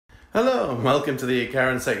Hello and welcome to the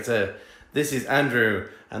Icaran sector. This is Andrew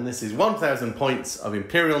and this is 1000 points of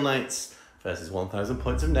Imperial Knights versus 1000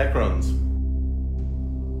 points of Necrons.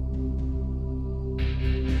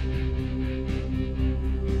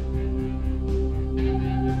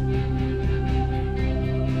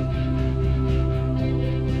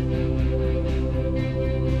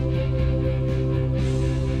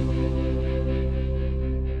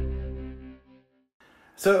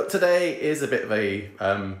 So today is a bit of a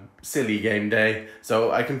silly game day.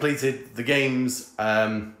 So I completed the games,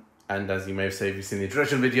 and as you may have said if you've seen the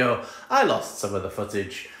introduction video, I lost some of the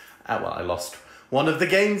footage. Well, I lost one of the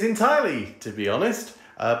games entirely, to be honest,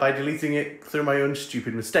 by deleting it through my own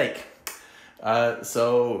stupid mistake.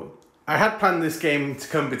 So I had planned this game to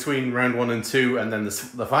come between round 1 and 2 and then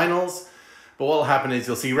the finals. But what will happen is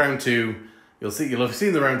you'll see round 2, you'll have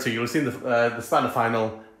seen the round 2, you'll have seen the Spanner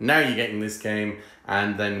final. Now you're getting this game,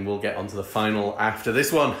 and then we'll get onto the final after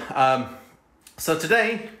this one. So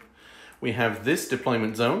today we have this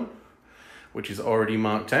deployment zone, which is already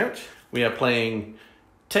marked out. We are playing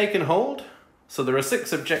Take and Hold. So there are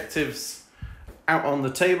 6 objectives out on the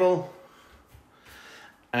table.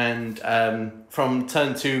 And from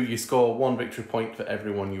turn 2, you score 1 victory point for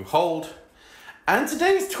every one you hold. And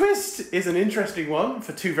today's twist is an interesting one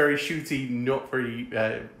for two very shooty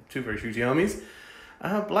armies.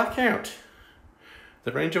 Blackout.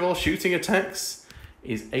 The range of all shooting attacks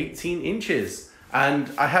is 18 inches.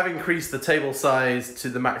 And I have increased the table size to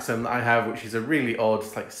the maximum that I have, which is a really odd,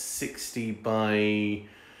 it's like 60 by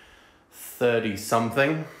 30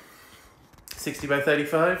 something. 60 by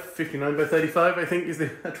 35, 59 by 35, I think is the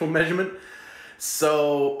actual measurement.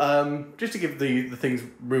 So just to give the things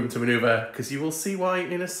room to maneuver, because you will see why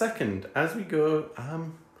in a second as we go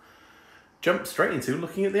jump straight into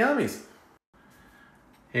looking at the armies.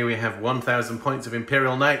 Here we have 1000 points of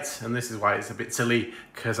Imperial Knights, and this is why it's a bit silly,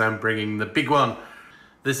 because I'm bringing the big one.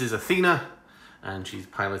 This is Athena, and she's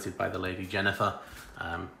piloted by the lady Jennifer,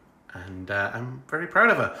 and I'm very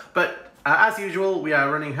proud of her. But as usual, we are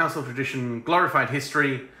running Household Tradition Glorified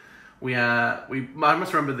History. I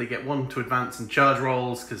must remember they get 1 to advance and charge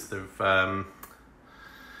rolls, because they've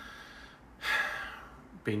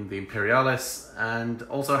been the Imperialis, and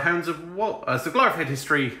also Hounds of War. As the Glorified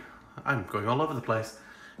History, I'm going all over the place.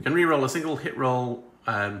 You can reroll a single hit roll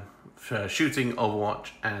for shooting,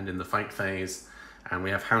 Overwatch, and in the fight phase. And we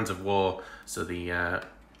have Hounds of War, so the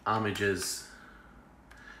armigers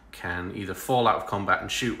can either fall out of combat and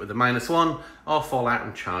shoot with a -1, or fall out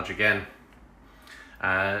and charge again.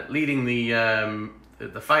 Leading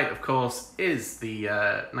the fight, of course, is the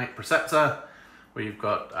Knight Preceptor, where you've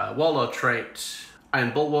got Warlord trait, Iron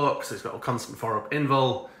Bulwark, so it's got a constant 4-up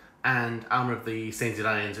invul, and Armour of the Sainted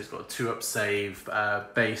Iron, so it's got a 2-up save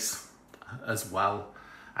base as well.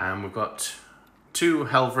 And we've got 2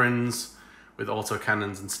 Helverins with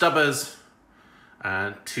autocannons and stubbers,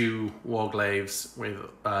 2 Warglaves with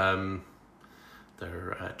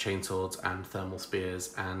their chainswords and thermal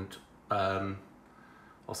spears, and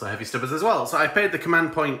also heavy stubbers as well. So I paid the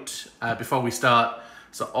command point before we start,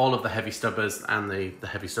 so all of the heavy stubbers and the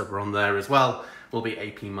heavy stubber on there as well will be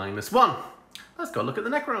AP -1. Let's go look at the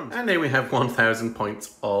Necrons. And here we have 1000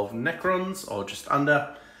 points of Necrons, or just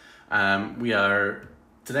under. Today we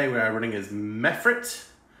are running as Mefrit.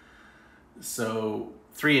 So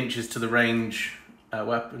 3 inches to the range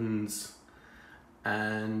weapons.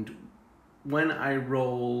 And when I'm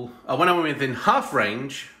within half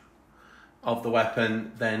range of the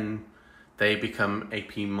weapon, then they become they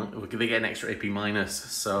get an extra AP minus.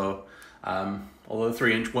 So although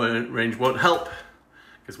 3-inch range won't help,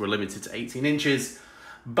 because we're limited to 18 inches,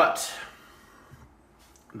 but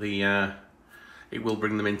it will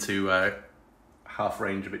bring them into half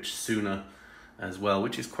range a bit sooner as well,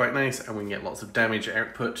 which is quite nice, and we can get lots of damage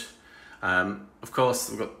output. Of course,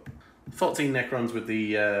 we've got 14 Necrons with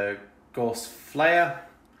the Gorse Flayer,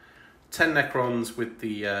 10 Necrons with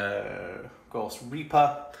the Gorse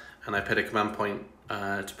Reaper, and I paid a command point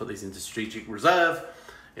to put these into strategic reserve.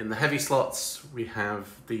 In the heavy slots, we have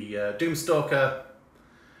the Doomstalker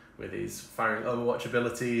with his firing Overwatch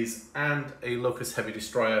abilities, and a Locust Heavy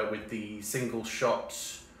Destroyer with the single shot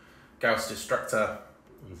Gauss Destructor,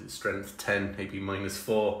 with its strength 10, AP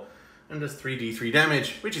 -4, and does 3d3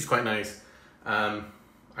 damage, which is quite nice.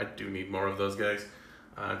 I do need more of those guys.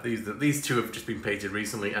 These 2 have just been painted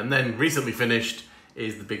recently, and then recently finished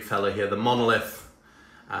is the big fella here, the Monolith,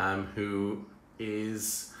 who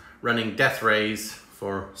is running Death Rays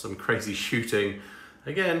for some crazy shooting.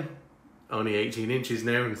 Again, only 18 inches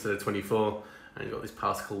now instead of 24, and you've got this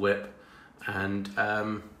particle whip, and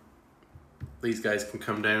these guys can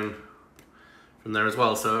come down from there as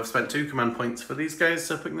well. So I've spent 2 command points for these guys,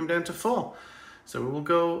 so putting them down to 4. So we will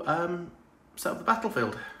go set up the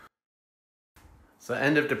battlefield. So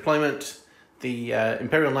end of deployment, the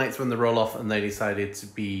Imperial Knights won the roll-off and they decided to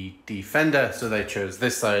be defender, so they chose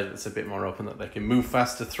this side. It's a bit more open that they can move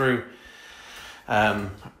faster through.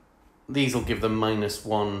 These will give them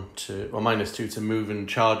 -1 to, or -2 to move and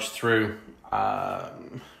charge through,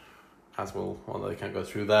 as well, although they can't go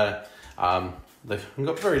through there. They've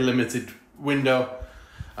got very limited window,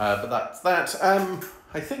 but that's that.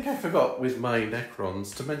 I think I forgot with my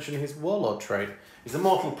Necrons to mention his Warlord trait. He's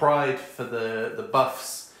Immortal Pride for the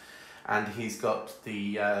buffs, and he's got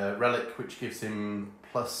the relic which gives him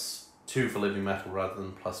 +2 for living metal rather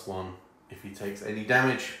than +1 if he takes any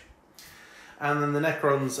damage. And then the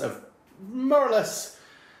Necrons have more or less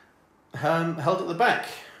held at the back.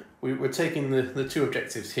 We're taking the 2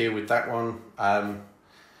 objectives here with that one,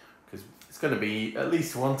 because it's going to be at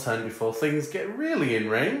least 1 turn before things get really in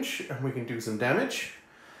range and we can do some damage.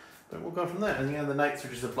 But we'll go from there. And yeah, the Knights are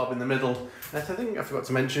just a blob in the middle. And I think I forgot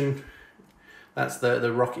to mention, that's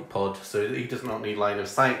the rocket pod, so he does not need line of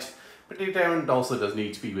sight, but he also does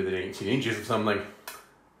need to be within 18 inches of something.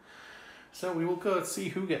 So we will go and see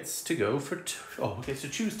who gets to go for, who gets to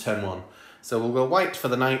choose turn 1. So we'll go white for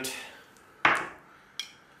the Knight.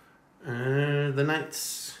 The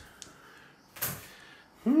Knights.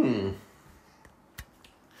 We'll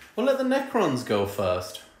let the Necrons go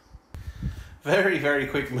first. Very, very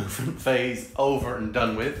quick movement phase, over and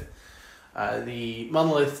done with. The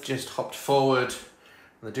Monolith just hopped forward,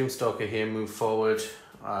 and the Doomstalker here moved forward,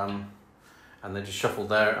 and then just shuffled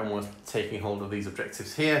there, and was taking hold of these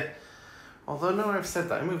objectives here. Although now I've said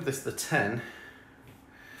that, I moved this to 10,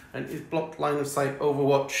 and it's blocked line of sight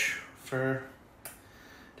Overwatch for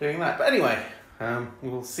doing that. But anyway,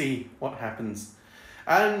 we'll see what happens.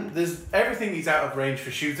 And there's everything is out of range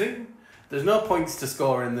for shooting. There's no points to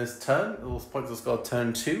score in this turn. Those points will score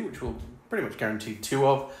turn 2, which will pretty much guarantee 2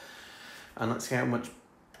 of. And let's see how much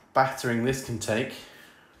battering this can take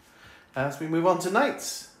as we move on to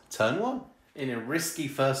Knights. Turn 1. In a risky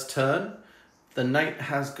first turn, the Knight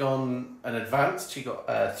has gone and advanced. He got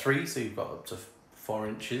 3, so you've got up to 4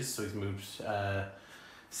 inches, so he's moved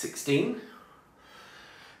 16.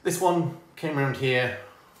 This one came around here,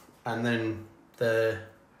 and then the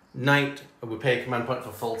Knight would pay a command point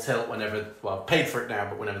for full tilt whenever, well, paid for it now,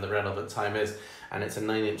 but whenever the relevant time is, and it's a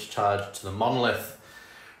 9-inch charge to the Monolith.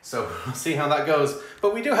 So we'll see how that goes.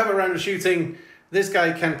 But we do have a round of shooting. This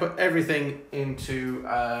guy can put everything into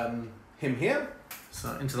him here,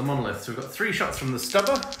 so into the Monolith. So we've got 3 shots from the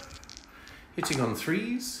Stubber, hitting on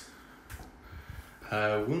 3s,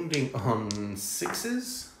 wounding on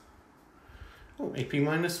 6s. Oh, AP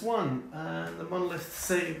 -1. The Monolith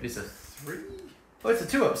save is a 3. Oh, it's a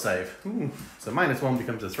 2-up save. Ooh. So -1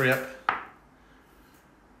 becomes a 3-up.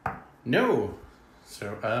 No.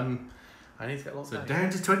 So I need to get lots of down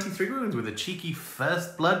to 23 wounds with a cheeky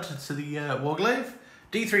first blood to the Warglaive.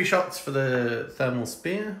 D3 shots for the Thermal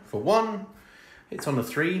Spear for 1. Hits on a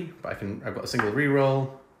 3, but I've got a single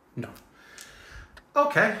reroll. No.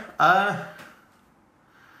 Okay.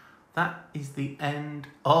 That is the end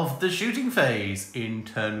of the shooting phase in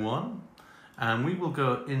turn 1. And we will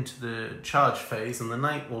go into the charge phase, and the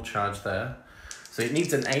Knight will charge there. So it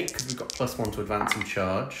needs an 8 because we've got +1 to advance and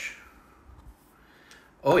charge.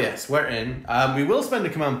 Oh yes, we're in. We will spend a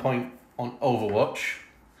command point on Overwatch.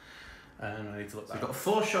 And I need to look back. So we've got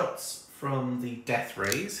 4 shots from the Death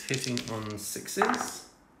Rays, hitting on 6s.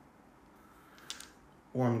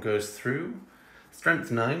 1 goes through.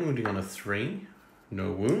 Strength 9, wounding on a 3.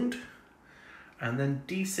 No wound. And then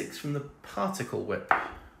D6 from the Particle Whip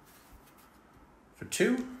for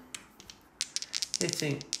 2.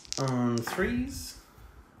 Hitting on 3s.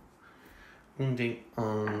 Wounding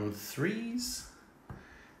on 3s.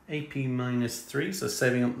 AP -3, so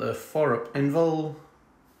saving up the 4-up invul.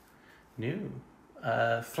 No.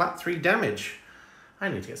 Flat 3 damage. I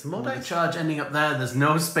need to get some more dice. The charge ending up there. There's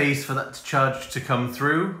no space for that charge to come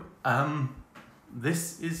through.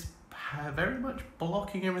 This is very much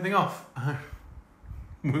blocking everything off.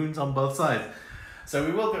 Wounds on both sides. So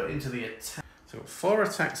we will go into the attack. So 4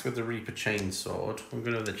 attacks with the Reaper Chainsword. I'm going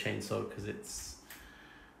to go with the Chainsword because it's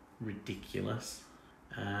ridiculous.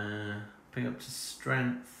 Bring up to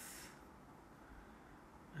strength.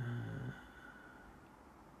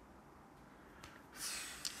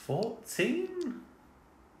 14?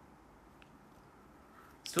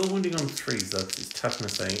 Still wounding on 3s though, because it's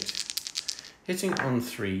toughness 8. Hitting on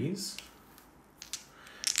 3s.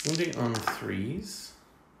 Wounding on 3s.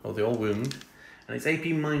 Oh, they all wound. And it's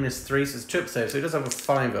AP -3, so it's 2-up save, so it does have a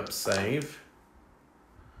 5-up save.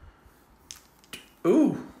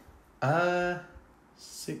 Ooh!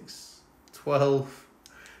 6, 12,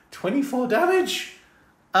 24 damage.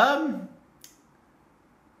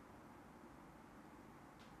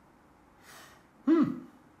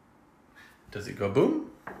 Does it go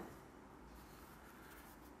boom?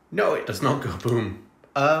 No, it does not go boom.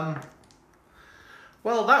 Well,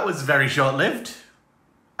 that was very short-lived.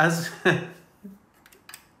 As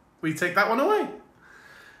we take that one away.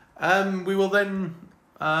 We will then,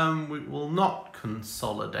 we will not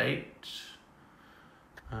consolidate.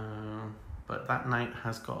 But that knight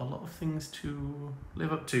has got a lot of things to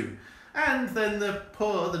live up to. And then the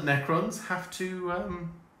poor other Necrons have to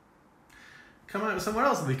come out somewhere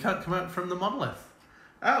else. They can't come out from the monolith.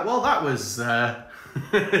 Well, that was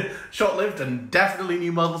short-lived and definitely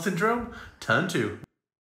new model syndrome. Turn 2.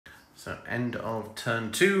 So end of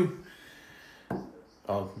turn 2.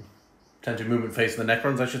 Oh, turn 2 movement phase for the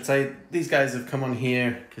Necrons, I should say. These guys have come on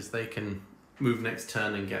here because they can move next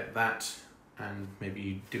turn and get that. And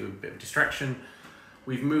maybe do a bit of distraction.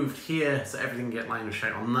 We've moved here, so everything can get line of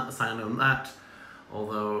sight on that side and on that.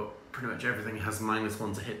 Although pretty much everything has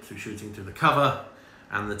 -1 to hit through shooting through the cover.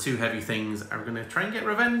 And the 2 heavy things are going to try and get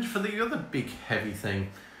revenge for the other big heavy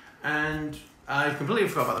thing. And I completely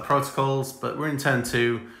forgot about the protocols, but we're in turn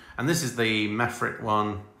 2. And this is the Mefrit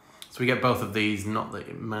one. So we get both of these, not that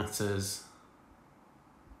it matters.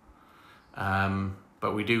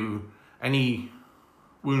 But we do any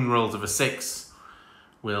wound rolls of a 6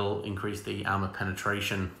 will increase the armor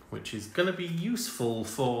penetration, which is going to be useful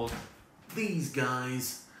for these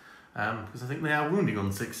guys, because I think they are wounding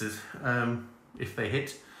on 6s if they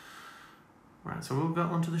hit. Right, so we'll go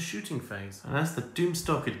on to the shooting phase. And as the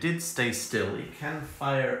Doomstalker did stay still, it can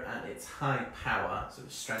fire at its high power, so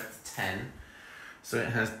it's strength 10. So it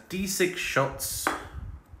has D6 shots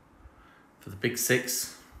for the big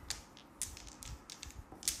 6.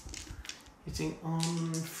 Hitting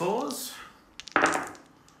on 4s.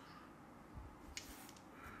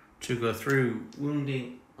 2 go through,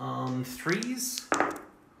 wounding on 3s.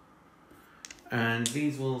 And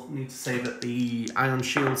these will need to save at the Ion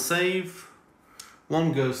Shield save.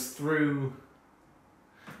 1 goes through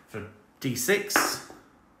for D6.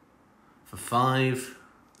 For 5.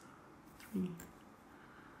 3.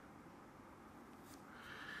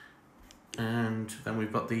 And then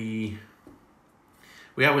we've got the...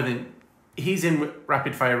 We are within... He's in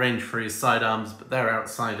rapid fire range for his sidearms, but they're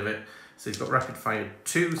outside of it. So he's got rapid fire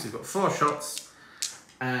 2, so he's got 4 shots.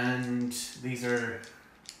 And these are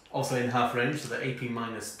also in half range, so they're AP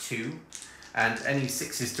 -2. And any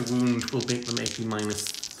 6s to wound will make them AP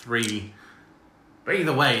 -3. But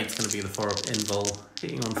either way, it's going to be the 4-up invul.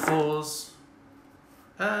 Hitting on 4s.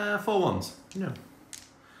 4 1s. No.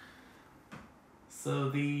 So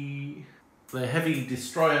the heavy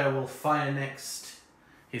destroyer will fire next.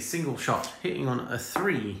 His single shot, hitting on a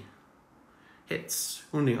 3, hits,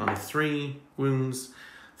 wounding on a 3, wounds,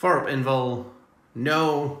 4-up invul,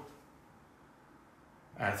 no,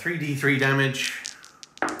 3d3 damage,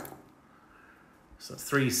 so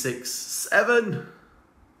 3, 6, 7.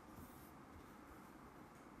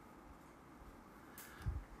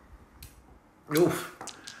 Oof,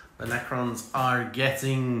 the Necrons are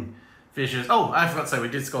getting vicious. Oh, I forgot to say, we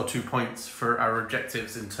did score 2 points for our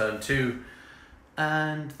objectives in turn 2.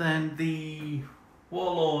 And then the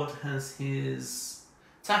Warlord has his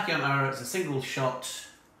Tachyon arrow. It's a single shot,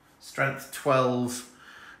 strength 12.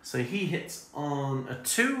 So he hits on a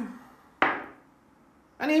 2.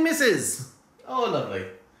 And he misses! Oh,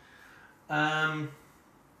 lovely.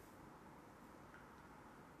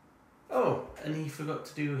 Oh, and he forgot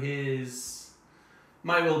to do his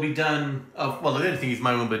My Will Be Done. Oh, well, the only thing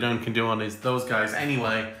My Will Be Done can do on is those guys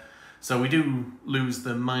anyway. So we do lose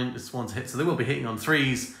the -1 to hit, so they will be hitting on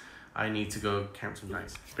 3s. I need to go count some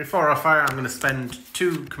dice. Before I fire, I'm going to spend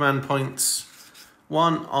 2 command points.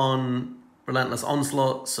 1 on Relentless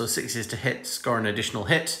Onslaught, so 6s to hit, score an additional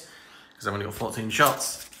hit, because I've only got 14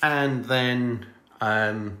 shots. And then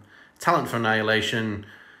Talent for Annihilation,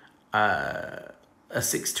 a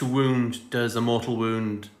 6 to wound does a mortal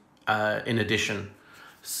wound in addition.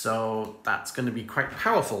 So that's going to be quite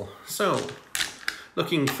powerful. So,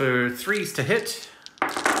 looking for 3s to hit.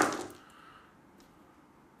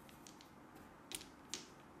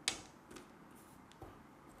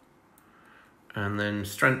 And then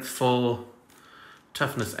strength 4,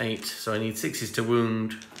 toughness 8. So I need 6s to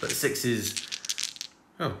wound, but 6s...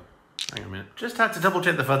 Oh, hang on a minute. Just had to double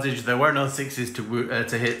check the footage. There were no 6s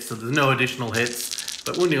to hit, so there's no additional hits.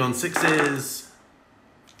 But wounding on 6s.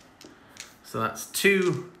 So that's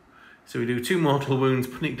 2. So we do 2 mortal wounds,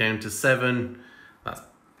 putting it down to 7. That's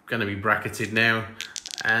going to be bracketed now.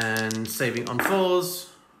 And saving on 4s.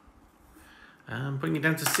 And putting it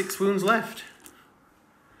down to 6 wounds left.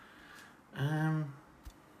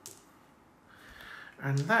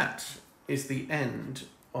 And that is the end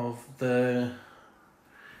of the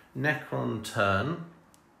Necron turn.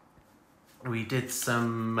 We did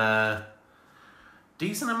some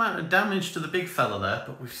decent amount of damage to the big fella there,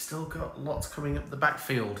 but we've still got lots coming up the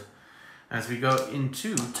backfield as we go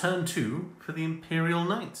into turn 2 for the Imperial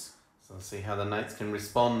Knights. So let's see how the Knights can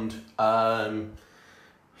respond.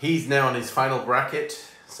 He's now on his final bracket,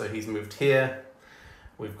 so he's moved here.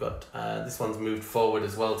 We've got, this one's moved forward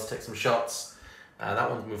as well to take some shots. That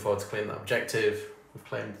one's moved forward to claim that objective. We've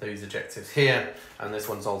claimed these objectives here, and this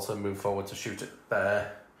one's also moved forward to shoot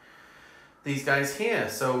at these guys here.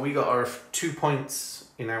 So we got our 2 points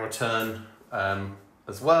in our turn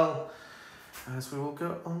as well. As we will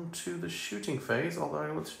go on to the shooting phase, although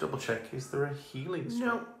I want to double check, is there a healing strike?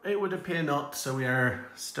 No, it would appear not, so we are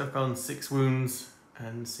stuck on 6 wounds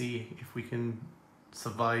and see if we can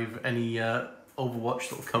survive any overwatch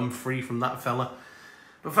that will come free from that fella.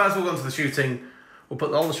 But first we'll go on to the shooting. We'll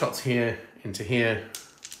put all the shots here into here.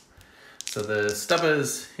 So the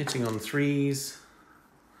stubbers hitting on 3s,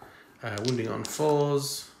 wounding on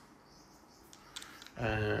 4s,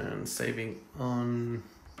 and saving on...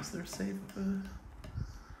 Is there a save?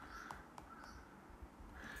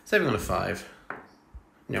 Saving on a 5.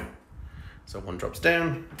 No. So 1 drops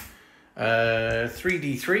down.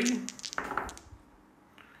 3d3.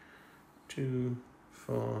 2,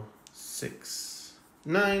 4, 6,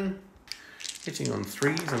 9. Hitting on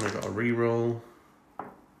 3s, and I've got a reroll.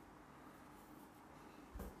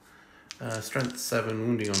 Strength 7,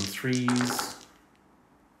 wounding on 3s.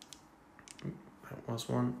 That was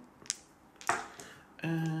 1.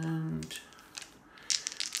 And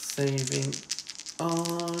saving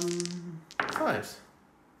on 5s.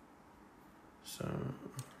 So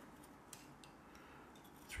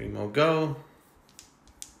 3 more go.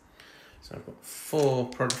 So I've got 4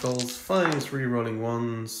 protocols, 5s, rerolling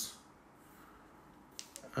 1s.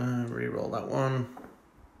 Reroll that one.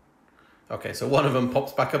 Okay, so 1 of them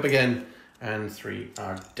pops back up again, and 3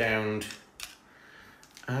 are downed.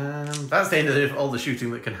 And that's the end of all the shooting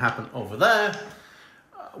that can happen over there.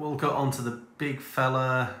 We'll go on to the big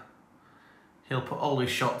fella. He'll put all his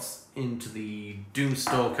shots into the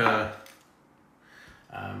Doomstalker.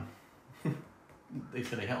 He's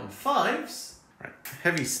going to hit on 5s. Right,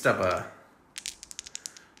 heavy stubber.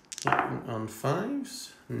 Hitting on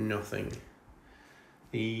 5s. Nothing.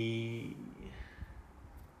 The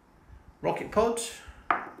rocket pod.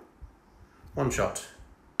 1 shot.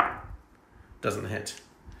 Doesn't hit.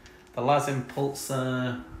 The las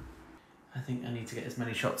impulsor. I think I need to get as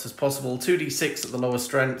many shots as possible. 2d6 at the lower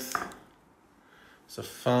strength. So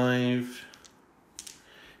 5.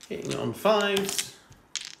 Hitting on 5s.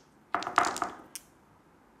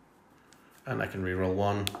 And I can reroll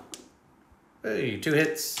 1. Hey, 2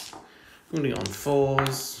 hits. Wounding on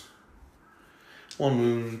 4s. 1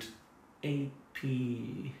 wound.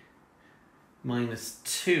 AP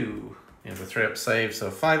 -2. He has a 3-up save, so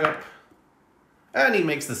 5-up. And he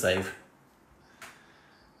makes the save.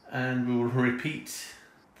 And we will repeat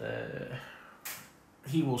the...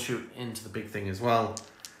 He will shoot into the big thing as well.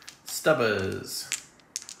 Stubbers.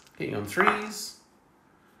 Hitting on 3s.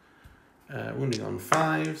 Wounding on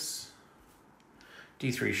 5s.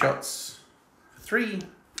 D3 shots for 3.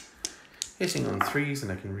 Hitting on 3s,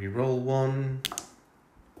 and I can re-roll 1.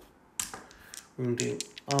 Wounding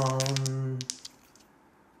on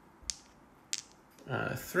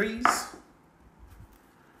 3s.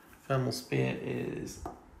 Thermal Spear is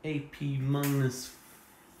AP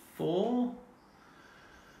 -4.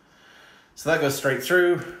 So that goes straight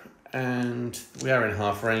through, and we are in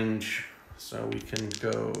half range, so we can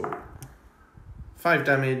go 5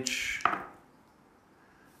 damage,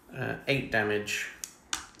 8 damage.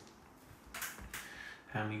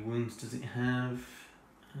 How many wounds does it have?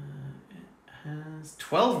 It has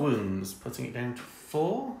 12 wounds, putting it down to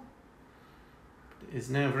 4. It is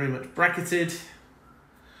now very much bracketed.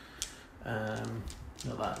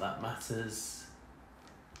 Not that matters.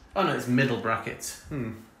 Oh no, it's middle bracket.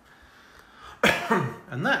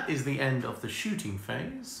 And that is the end of the shooting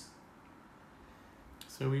phase.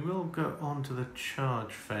 So we will go on to the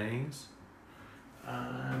charge phase.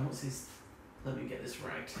 What's his... Let me get this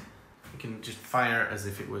right. You can just fire as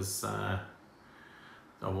if it was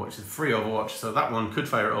Overwatch. It's free Overwatch, so that one could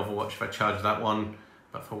fire at Overwatch if I charge that one,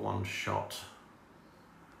 but for 1 shot.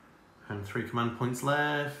 And 3 command points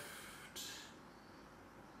left.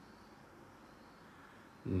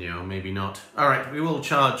 No, maybe not. Alright, we will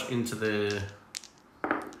charge into the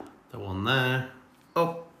one there.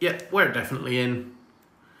 Oh, yeah, we're definitely in.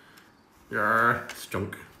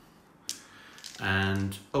 Stunk.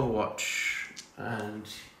 And Overwatch. And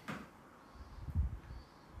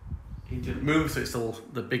He didn't move, so it's still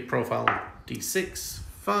the big profile D6,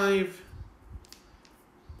 5.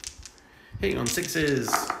 Hitting on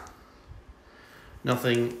 6s,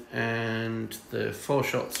 nothing, and the 4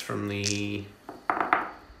 shots from the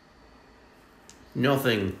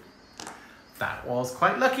nothing. That was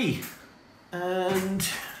quite lucky. And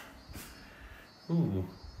ooh,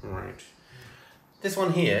 right. This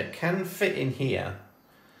one here can fit in here,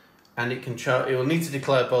 and it can charge. It will need to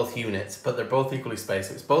declare both units, but they're both equally spaced.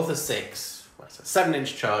 So it's both a 6. Well, it's a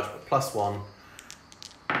 7-inch charge, but +1.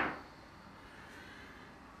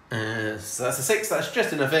 So that's a 6. That's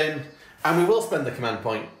just enough in, and we will spend the command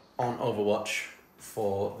point on Overwatch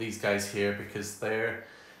for these guys here because they're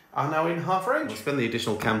now in half range. We'll spend the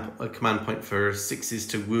additional command point for 6s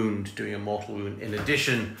to wound, doing a mortal wound in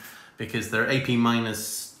addition, because they're AP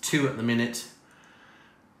 -2 at the minute.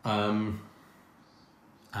 And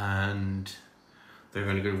they're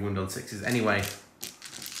going to go wound on 6s anyway.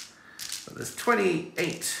 But there's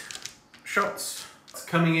 28 shots. It's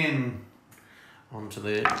coming in onto the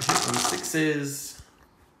hit on 6s.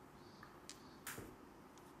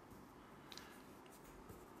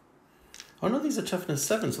 Oh no, these are toughness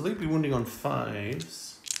 7, so they'd be wounding on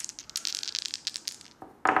 5s.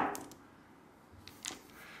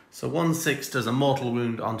 So 1/6 does a mortal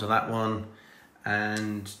wound onto that one,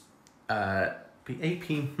 and be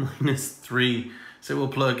AP -3, so we'll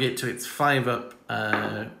plug it to its 5 up.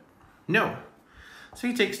 No. So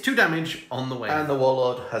he takes 2 damage on the way. And the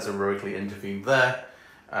Warlord has heroically intervened there.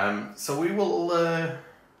 So we will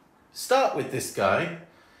start with this guy,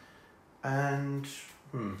 and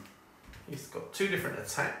he's got 2 different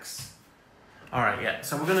attacks. All right, yeah.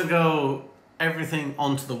 So we're gonna go everything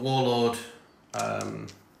onto the Warlord.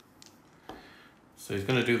 So he's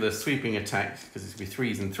gonna do the sweeping attack because it's gonna be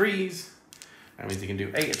 3s and 3s. That means he can do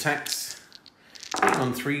 8 attacks. 8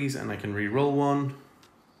 on 3s, and I can re-roll 1.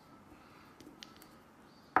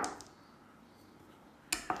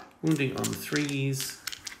 Wounding on 3s.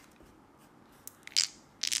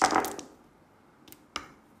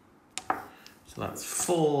 So that's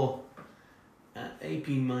 4 at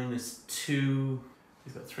AP -2.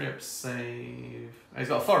 He's got 3 up save. He's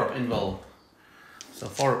got a 4 up invul. So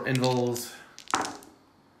 4 up invuls.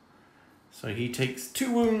 So he takes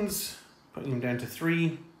 2 wounds, putting him down to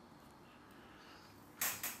 3.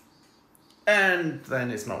 And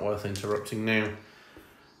then it's not worth interrupting now.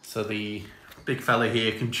 So the big fella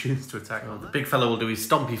here can choose to attack. Well, the big fella will do his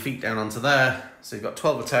stompy feet down onto there. So you've got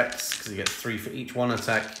 12 attacks, because he gets 3 for each 1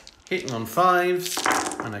 attack. Hitting on 5s,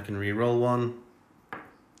 and I can re-roll 1.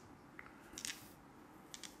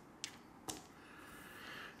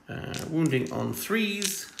 Wounding on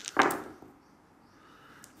 3s.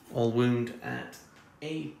 All wound at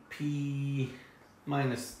AP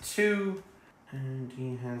 -2. And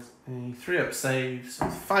he has a 3 up save, so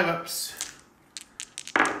 5 ups.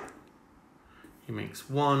 He makes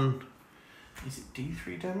 1. Is it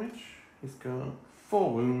D3 damage? He's got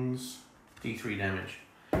 4 wounds, D3 damage.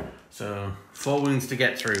 So 4 wounds to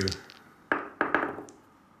get through.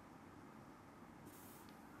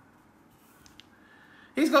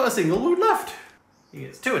 He's got a single wound left. He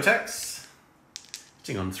gets 2 attacks,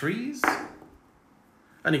 hitting on 3s.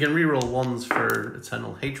 And he can reroll 1s for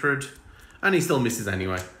Eternal Hatred. And he still misses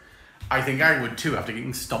anyway. I think I would too after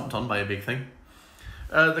getting stomped on by a big thing.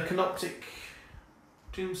 The Canoptic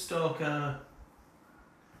Doomstalker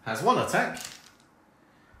has 1 attack,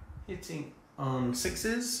 hitting on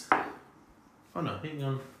 6s. Oh no, hitting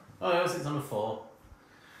on... Oh, yes, it's on a 4.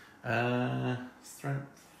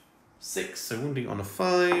 Strength 6, so wounding on a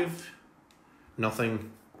 5.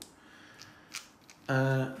 Nothing.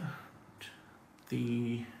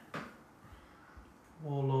 The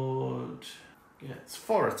Warlord gets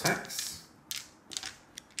 4 attacks,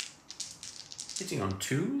 hitting on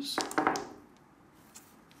 2s.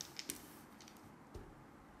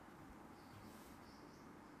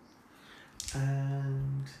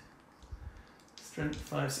 And strength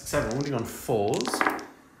 5, 6, 7, wounding on 4s.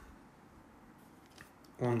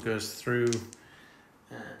 1 goes through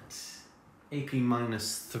at AP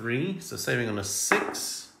 -3, so saving on a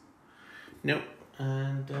 6. Nope,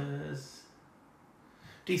 and does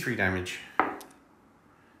D3 damage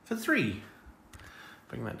for 3.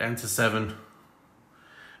 Bring that down to 7.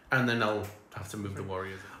 And then I'll have to move the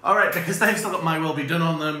warriors. Alright, because they've still got My Will Be Done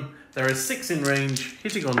on them, there are 6 in range,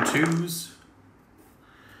 hitting on 2s.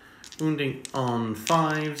 Wounding on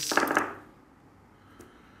 5s.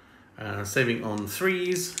 Saving on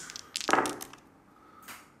 3s.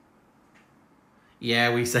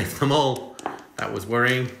 Yeah, we saved them all. That was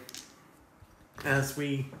worrying. As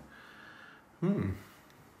we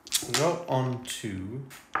go on to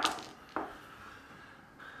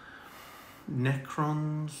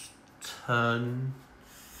Necrons turn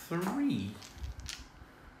 3.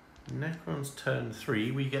 Necrons turn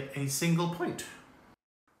 3, we get a single point.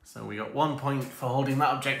 So we got 1 point for holding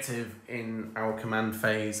that objective in our command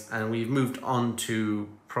phase, and we've moved on to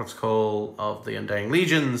Protocol of the Undying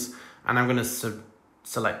Legions, and I'm going to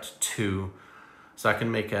select 2, so I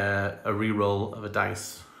can make a reroll of a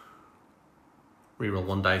dice. Reroll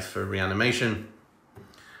 1 dice for reanimation.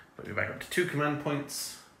 Put me back up to 2 command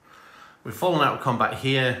points. We've fallen out of combat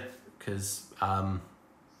here because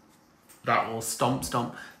that will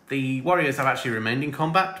stomp. The warriors have actually remained in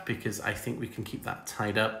combat because I think we can keep that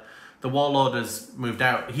tied up. The warlord has moved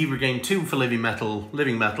out. He regained 2 for living metal,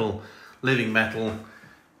 no living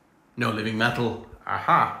metal.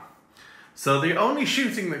 Aha. So the only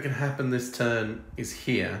shooting that can happen this turn is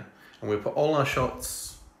here. And we'll put all our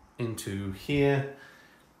shots into here.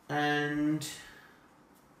 And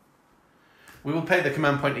we will pay the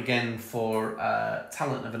command point again for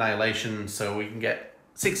Talent of Annihilation, so we can get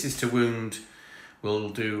 6s to wound. We'll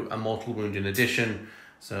do a mortal wound in addition.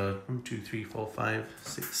 So 1, 2, 3, 4, 5,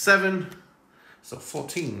 6, 7. So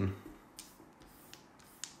 14.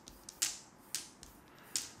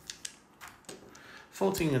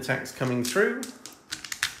 Attacks coming through.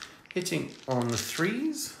 Hitting on the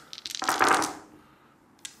 3s.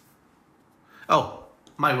 Oh,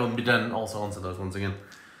 might well be done also onto those ones again.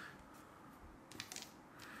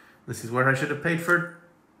 This is where I should have paid for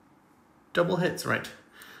double hits, right?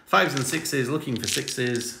 5s and 6s, looking for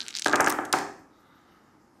 6s.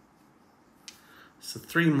 So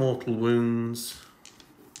 3 mortal wounds.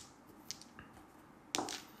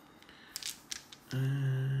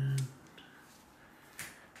 And,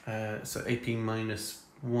 so AP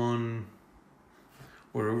 -1.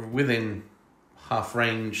 We're within half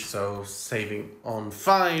range, so saving on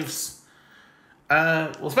 5s.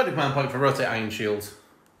 We'll spend a command point for Rotate Iron Shield.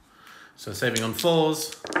 So saving on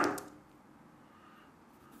 4s.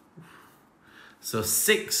 So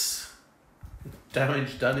 6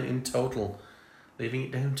 damage done in total, leaving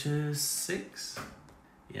it down to 6.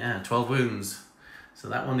 Yeah, 12 wounds. So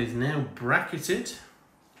that one is now bracketed.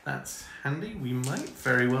 That's handy. We might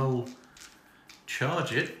very well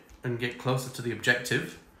charge it and get closer to the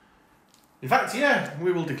objective. In fact, yeah,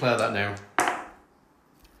 we will declare that now.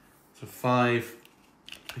 So 5.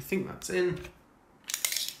 I think that's in.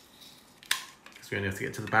 Because we only have to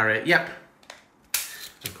get to the barrier. Yep.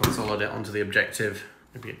 And consolidate onto the objective.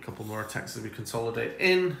 Maybe get a couple more attacks as we consolidate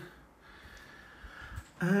in.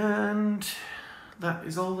 And that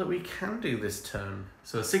is all that we can do this turn.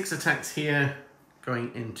 So 6 attacks here,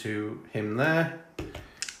 going into him there.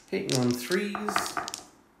 Hitting on 3s.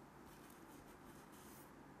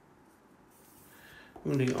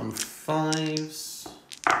 Wounding on 5s.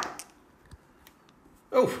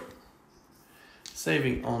 Oh!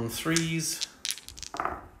 Saving on 3s.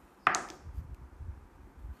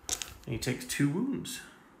 He takes 2 wounds.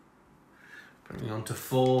 Bringing on to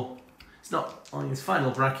 4. It's not on his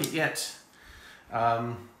final bracket yet.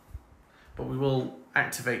 But we will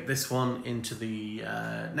activate this one into the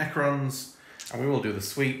Necrons. And we will do the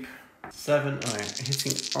sweep. 7. Alright,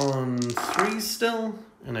 hitting on 3s still.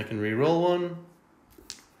 And I can re-roll 1.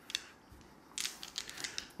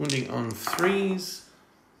 Wounding on 3s.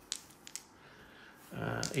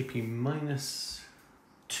 AP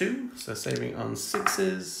 -2. So saving on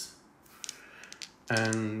 6s.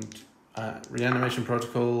 And reanimation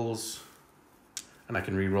protocols, and I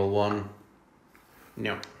can re-roll 1.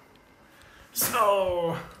 No.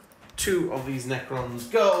 So 2 of these Necrons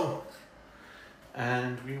go,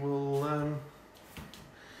 and we will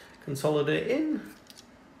consolidate in.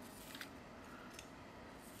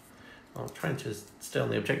 I'm trying to stay on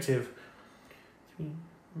the objective. 3,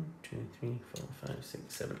 1, 2, 3, 4, 5,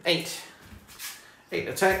 6, 7, 8. 8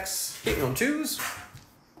 attacks, hitting on 2s.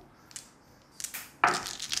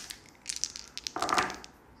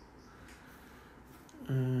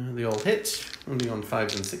 The old hit, only on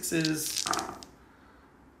 5s and 6s.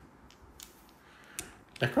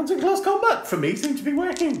 Necrons in close combat, for me, seem to be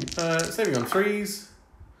working. Saving on 3s,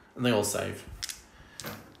 and they all save.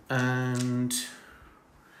 And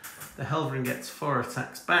the Helverin gets 4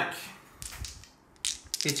 attacks back.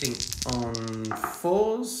 Hitting on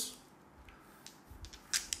 4s.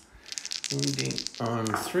 Wounding on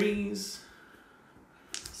 3s.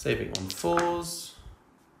 Saving on 4s.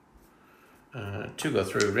 2 go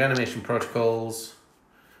through reanimation protocols.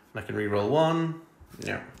 And I can re-roll 1.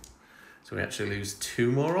 No. So we actually lose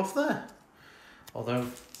 2 more off there.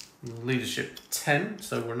 Although leadership 10,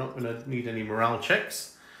 so we're not going to need any morale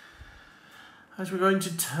checks. As we're going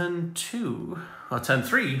to turn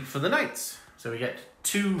 3 for the Knights. So we get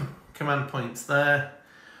 2 command points there.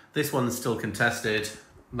 This one's still contested.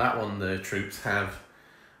 That one the troops have.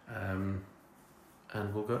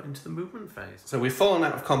 And we'll go into the movement phase. So we've fallen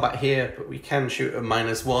out of combat here, but we can shoot a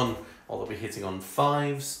 -1, although we're hitting on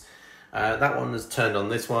 5s. That one has turned on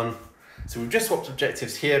this one. So we've just swapped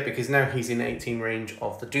objectives here because now he's in 18 range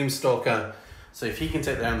of the Doomstalker. So if he can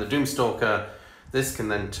take down the Doomstalker, this can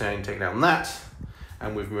then take down that.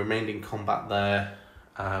 And we've remained in combat there.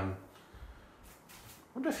 I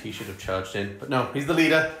wonder if he should have charged in, but no, he's the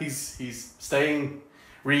leader. He's staying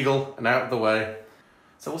regal and out of the way.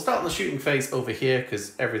 So we'll start on the shooting phase over here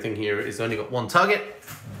because everything here is only got one target.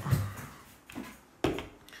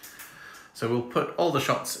 So we'll put all the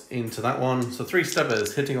shots into that one. So 3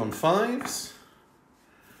 stubbers hitting on 5s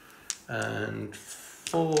and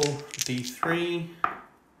 4d3,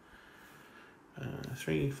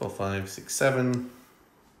 3, 4, 5, 6, 7,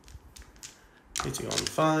 hitting on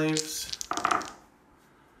 5s,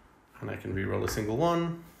 and I can re-roll a single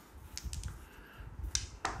one.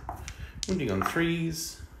 Wounding on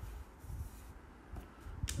 3s,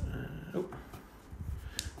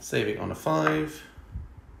 saving on a 5,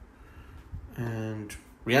 and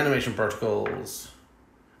reanimation protocols.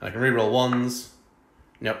 I can re-roll 1s,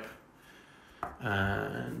 nope,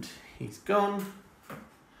 and he's gone.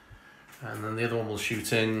 And then the other one will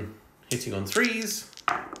shoot in, hitting on 3s,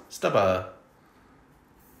 stubber,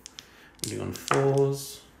 wounding on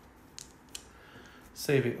 4s,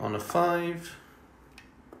 saving on a 5.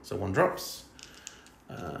 So 1 drops,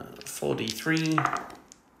 4d3,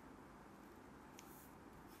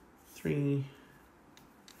 3,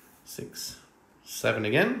 6, 7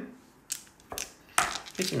 again,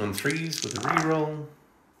 hitting on 3s with a reroll,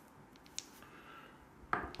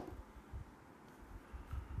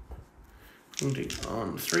 wounding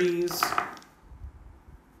on 3s,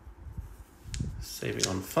 saving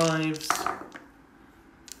on 5s,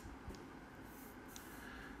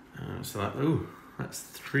 so that, ooh, that's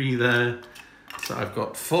 3 there. So I've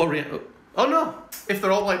got 4 oh no! If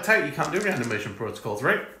they're all wiped out, you can't do reanimation protocols,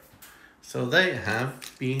 right? So they have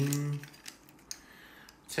been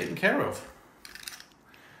taken care of.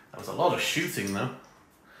 That was a lot of shooting though.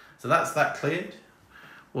 So that's that cleared.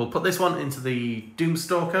 We'll put this one into the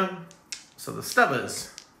Doomstalker. So the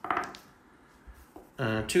stubbers.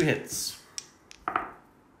 2 hits.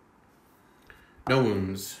 No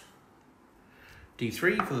wounds.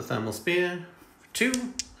 D3 for the thermal spear.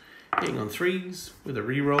 2, hitting on 3s with a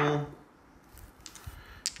reroll,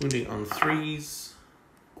 wounding on 3s,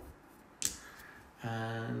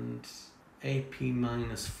 and AP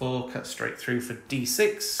 -4 cut straight through for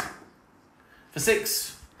D6 for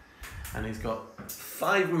 6, and he's got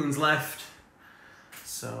 5 wounds left.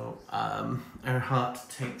 So Earhart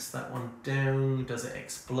takes that one down. Does it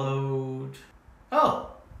explode?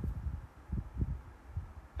 Oh,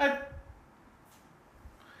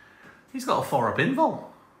 he's got a 4-up invul.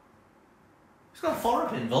 He's got a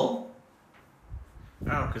 4-up invul.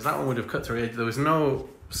 Oh, because that one would have cut through it. There was no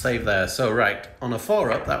save there. So, right, on a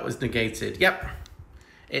 4-up, that was negated. Yep,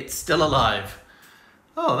 it's still alive.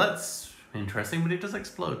 Oh, that's interesting, but it does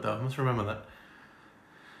explode, though. I must remember that.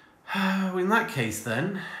 In that case,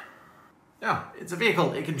 then... Yeah, it's a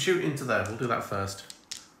vehicle. It can shoot into there. We'll do that first.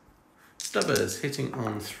 Stubbers hitting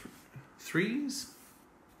on 3s.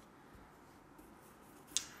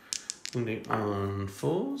 Wounding on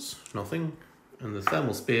 4s, nothing. And the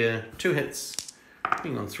thermal spear, 2 hits.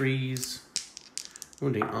 Hitting on 3s.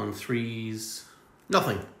 Wounding on 3s,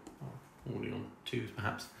 nothing. Wounding on 2s,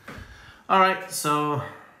 perhaps. Alright, so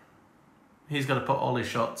he's got to put all his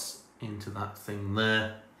shots into that thing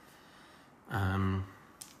there.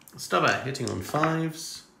 Stubber hitting on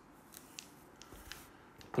 5s.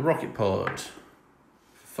 The rocket pod,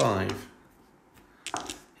 5.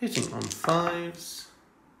 Hitting on 5s.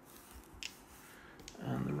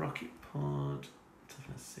 And the rocket pod,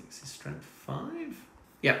 toughness 6 is strength 5?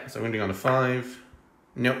 Yeah, so wounding on a 5.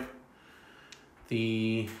 Nope.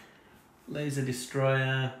 The laser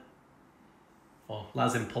destroyer, or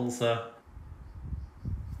las impulsor.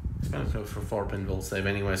 It's going to go for a 4-up invul save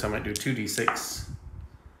anyway, so I might do 2d6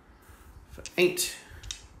 for 8.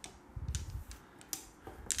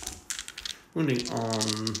 Wounding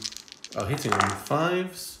on, hitting on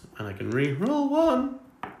 5s, and I can re-roll 1.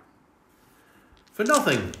 For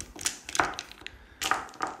nothing.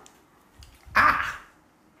 Ah!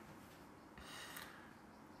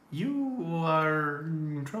 You are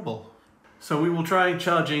in trouble. So we will try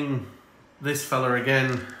charging this fella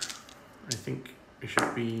again. I think it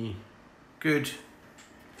should be good.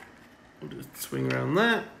 We'll just swing around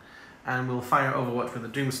there. And we'll fire Overwatch with the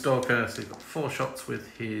Doomstalker. So he's got 4 shots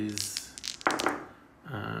with his...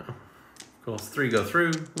 of course, 3 go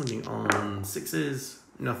through. Wounding on 6s.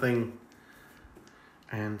 nothing.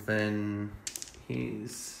 And then he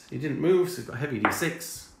didn't move, so he's got heavy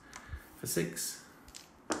D6 for 6.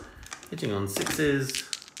 Hitting on 6s.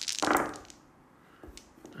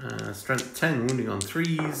 Strength 10, wounding on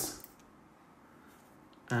 3s.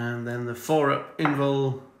 And then the 4-up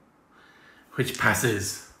invul, which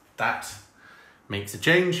passes. That makes a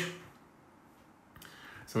change.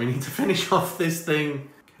 So we need to finish off this thing.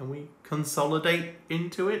 Can we consolidate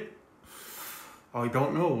into it? I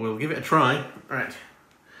don't know. We'll give it a try. All right.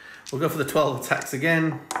 We'll go for the 12 attacks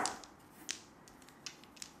again.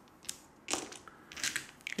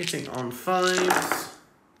 Hitting on 5s.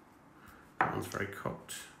 That one's very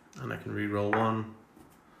cocked. And I can re-roll 1.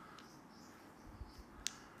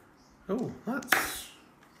 Oh, that's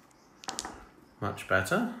much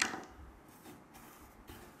better.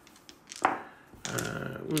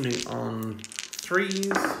 Wounding on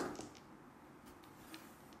 3s.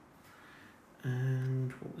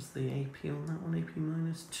 And what was the AP on that one? AP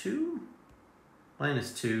 -2?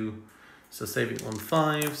 -2. So saving on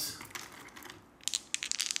 5s.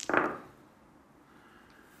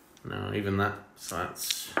 No, even that. So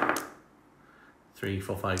that's 3,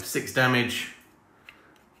 4, 5, 6 damage.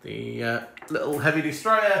 The little heavy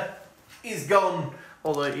destroyer is gone,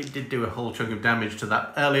 although it did do a whole chunk of damage to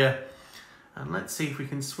that earlier. And let's see if we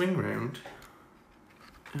can swing round.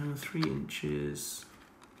 3 inches.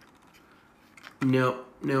 No,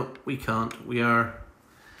 we can't. We are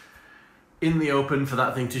in the open for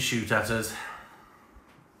that thing to shoot at us.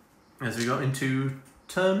 As we got into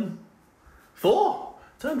turn 4.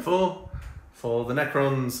 Turn 4 for the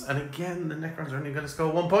Necrons. And again, the Necrons are only going to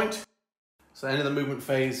score 1 point. So end of the movement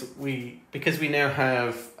phase, because we now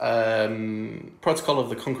have Protocol of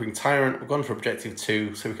the Conquering Tyrant, we've gone for objective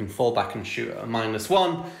 2, so we can fall back and shoot at a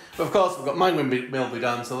 -1. But of course, we've got Mind Wind will be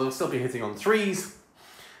done, so they'll still be hitting on 3s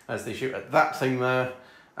as they shoot at that thing there.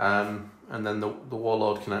 And then the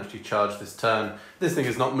Warlord can actually charge this turn. This thing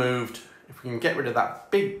has not moved. If we can get rid of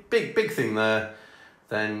that big thing there,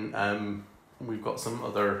 then we've got some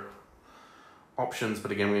other options,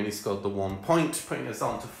 but again we only scored the 1 point, putting us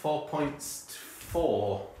on to 4 points to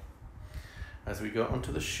 4 as we go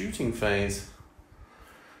onto the shooting phase.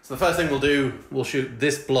 So the first thing we'll do, we'll shoot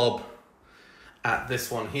this blob at this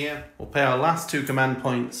one here. We'll pay our last 2 command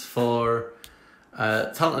points for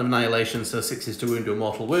Talent of Annihilation, so 6s to wound to a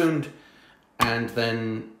mortal wound, and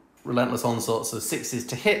then Relentless Onslaught, so 6s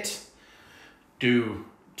to hit, do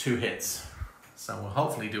 2 hits. So we'll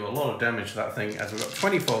hopefully do a lot of damage to that thing as we've got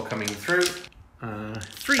 24 coming through.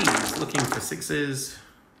 3s, looking for 6s.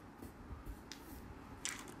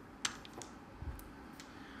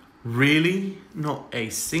 Really? Not a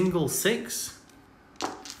single 6?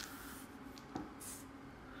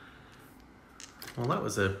 Well, that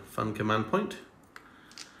was a fun command point.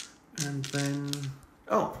 And then,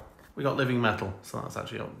 oh, we got Living Metal, so that's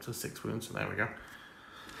actually up to 6 wounds, so there we go.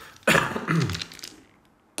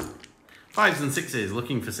 5s and 6s,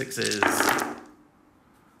 looking for 6s.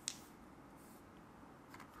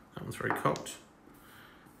 That one's very cocked.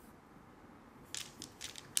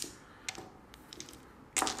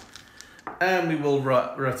 And we will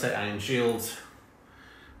rotate Iron Shields.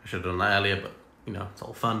 I should have done that earlier, but you know, it's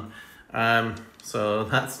all fun. So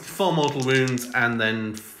that's 4 mortal wounds and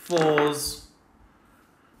then 4s.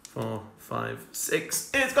 4, 5, 6.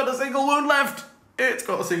 It's got a single wound left. It's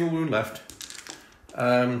got a single wound left.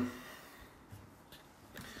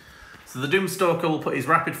 So the Doomstalker will put his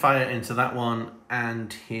rapid fire into that one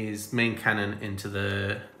and his main cannon into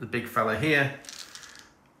the big fella here.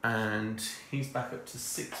 And he's back up to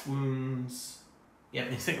 6 wounds. Yeah,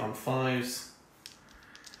 he's hitting on 5s.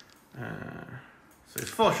 So it's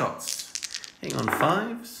 4 shots. Hitting on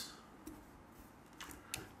 5s.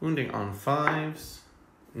 Wounding on 5s.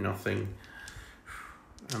 Nothing.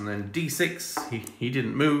 And then D6, he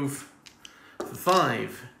didn't move. For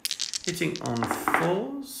 5. Hitting on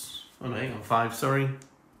 4s. Oh no, hitting on 5, sorry.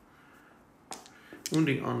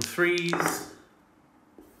 Wounding on 3s.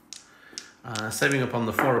 Saving up on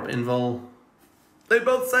the 4-up invul. They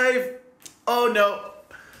both save! Oh no!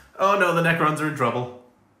 Oh no, the Necrons are in trouble.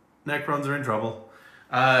 Necrons are in trouble.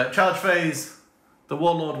 Charge phase. The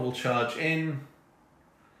Warlord will charge in.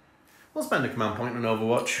 We'll spend a command point on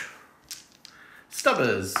Overwatch.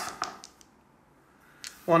 Stubbers.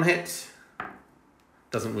 1 hit.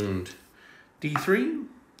 Doesn't wound. D3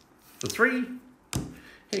 for 3.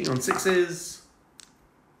 Hitting on 6s.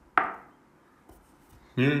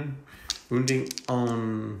 Wounding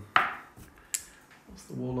on... What's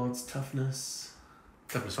the Warlord's toughness?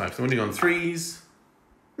 Toughness 5. So wounding on 3s.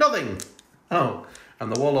 Nothing! Oh,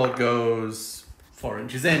 and the Warlord goes 4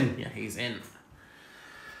 inches in. Yeah, he's in.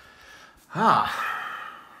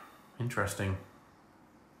 Interesting.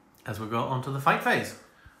 As we go on to the fight phase.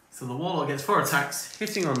 So the Warlord gets 4 attacks,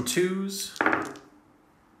 hitting on 2s,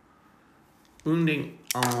 wounding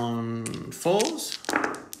on 4s,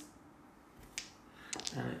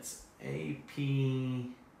 and it's AP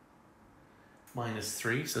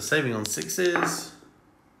 -3, so saving on 6s.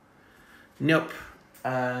 Nope,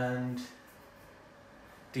 and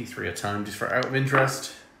D3 a time just for out of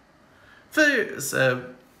interest.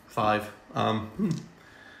 5.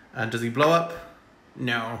 And does he blow up?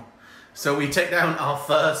 No. So we take down our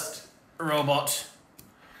first robot.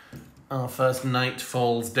 Our first knight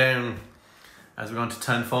falls down. As we go on to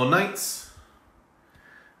turn 4 knights.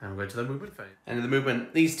 And we go to the movement phase. End of the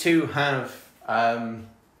movement. These two have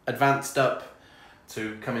advanced up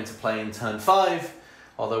to come into play in turn 5.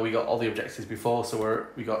 Although we got all the objectives before, so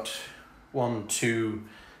we got 1, 2,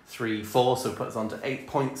 3, 4. So it puts us on to 8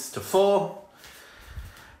 points to 4.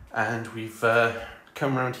 And we've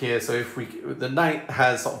come around here, so if the knight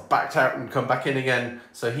has sort of backed out and come back in again,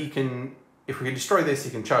 so he can, if we can destroy this, he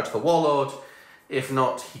can charge the Warlord. If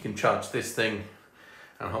not, he can charge this thing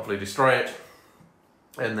and hopefully destroy it.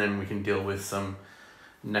 And then we can deal with some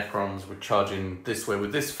Necrons. We're charging this way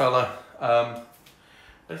with this fella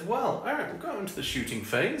as well. Alright, we'll go into the shooting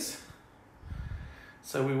phase.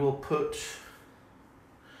 So we will put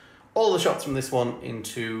all the shots from this one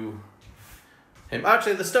into him.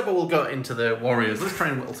 Actually, the stubber will go into the warriors. Let's try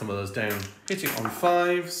and whittle some of those down. Hitting on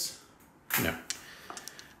 5s. No.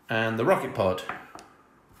 And the rocket pod.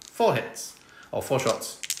 4 hits. Or 4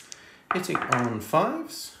 shots. Hitting on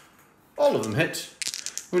 5s. All of them hit.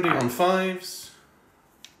 Wounding on 5s.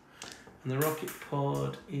 And the rocket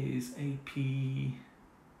pod is AP...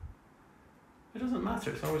 It doesn't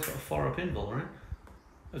matter. It's always got a 4-up invul, right?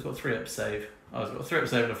 It's got 3-up save. Oh, it's got a 3-up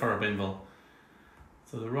save and a 4-up invul.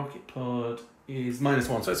 So the rocket pod is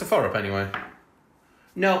 -1, so it's a 4-up anyway.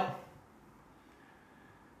 No.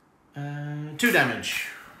 2 damage,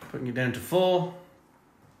 putting it down to 4.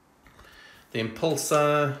 The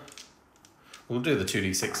impulsor, we'll do the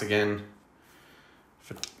 2d6 again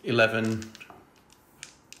for 11.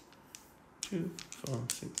 2, 4,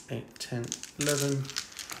 6, 8, 10, 11.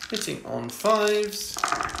 Hitting on 5s.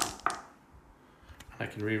 I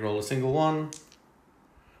can re-roll a single one.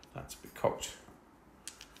 That's a bit cocked.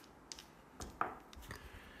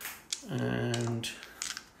 And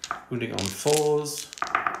wounding on 4s.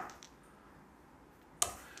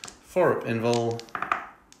 4-up invul.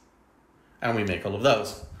 And we make all of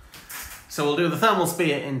those. So we'll do the thermal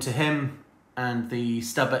spear into him and the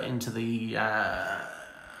stubber into the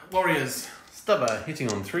warriors. Stubber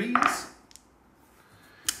hitting on 3s.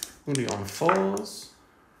 Wounding on 4s.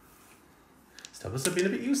 Stubbers have been a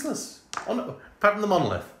bit useless. Oh no, apart from the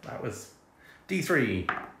monolith. That was D3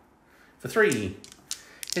 for 3.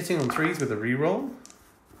 Hitting on 3s with a reroll.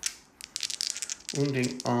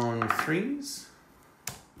 Wounding on 3s.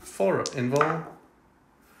 4-up invul.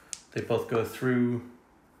 They both go through.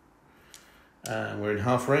 We're in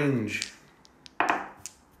half range.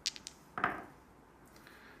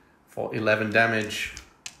 For 11 damage.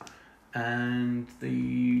 And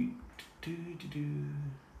the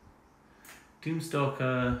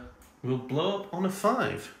Doomstalker will blow up on a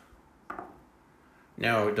 5.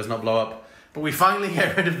 No, it does not blow up. But we finally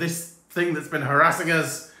get rid of this thing that's been harassing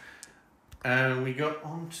us. And we go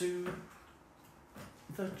on to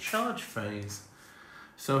the charge phase.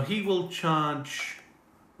 So he will charge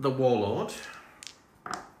the Warlord.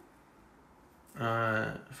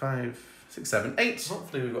 5, 6, 7, 8.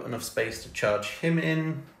 Hopefully we've got enough space to charge him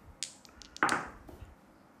in.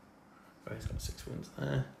 Oh, he's got 6 wounds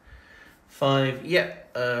there. 5,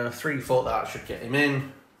 yep. 3, 4, that should get him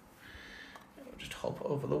in. We'll just hop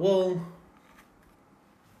over the wall.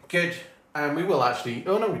 Good. And we will actually...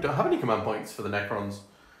 Oh no, we don't have any command points for the Necrons.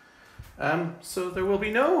 So there will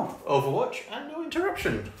be no Overwatch and no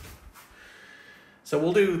interruption. So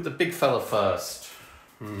we'll do the big fella first.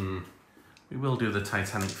 We will do the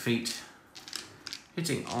Titanic feat.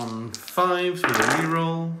 Hitting on 5s with a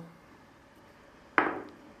reroll.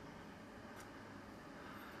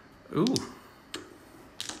 Ooh.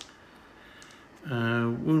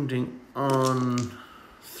 Wounding on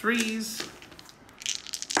 3s.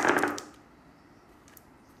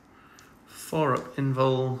 4-up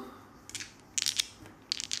invul.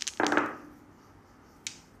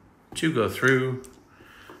 2 go through.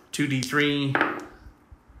 2d3.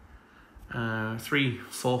 3,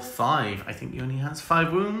 4, 5. I think he only has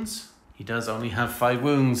 5 wounds. He does only have 5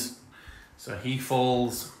 wounds. So he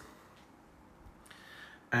falls.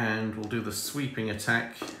 And we'll do the sweeping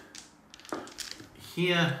attack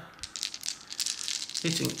here.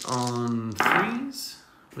 Hitting on 3s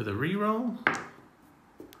with a reroll.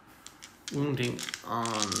 Wounding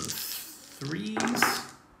on 3s.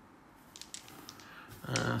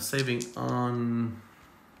 Saving on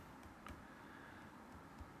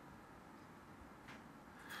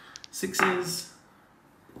 6s.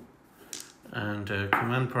 And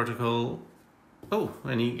command protocol. Oh,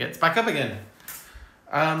 and he gets back up again.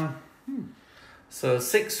 So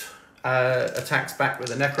 6 attacks back with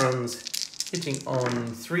the Necrons, hitting on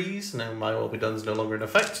 3s. Now my Will Be Done is no longer in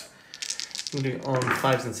effect. Moving on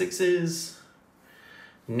 5s and 6s.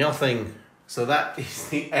 Nothing. So that is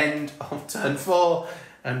the end of turn 4,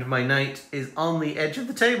 and my knight is on the edge of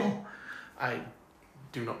the table. I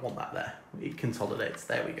do not want that there. It consolidates.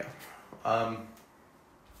 There we go. And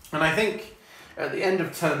I think at the end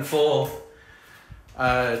of turn 4,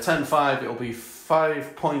 turn 5, it will be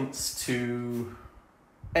 5 points to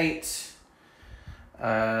 8,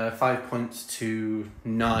 5 points to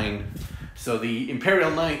 9. So the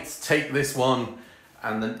Imperial Knights take this one,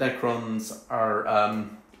 and the Necrons are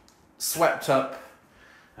swept up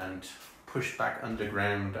and pushed back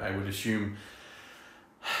underground, I would assume.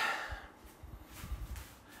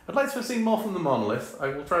 I'd like to have seen more from the Monolith. I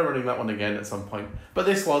will try running that one again at some point. But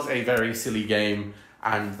this was a very silly game,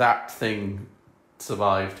 and that thing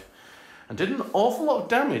survived and did an awful lot of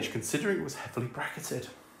damage considering it was heavily bracketed.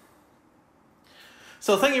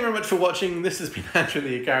 So thank you very much for watching. This has been Andrew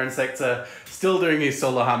the Icaran Sector, still doing his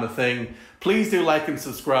Solohammer thing. Please do like and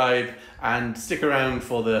subscribe, and stick around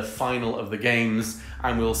for the final of the games,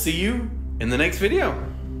 and we'll see you in the next video.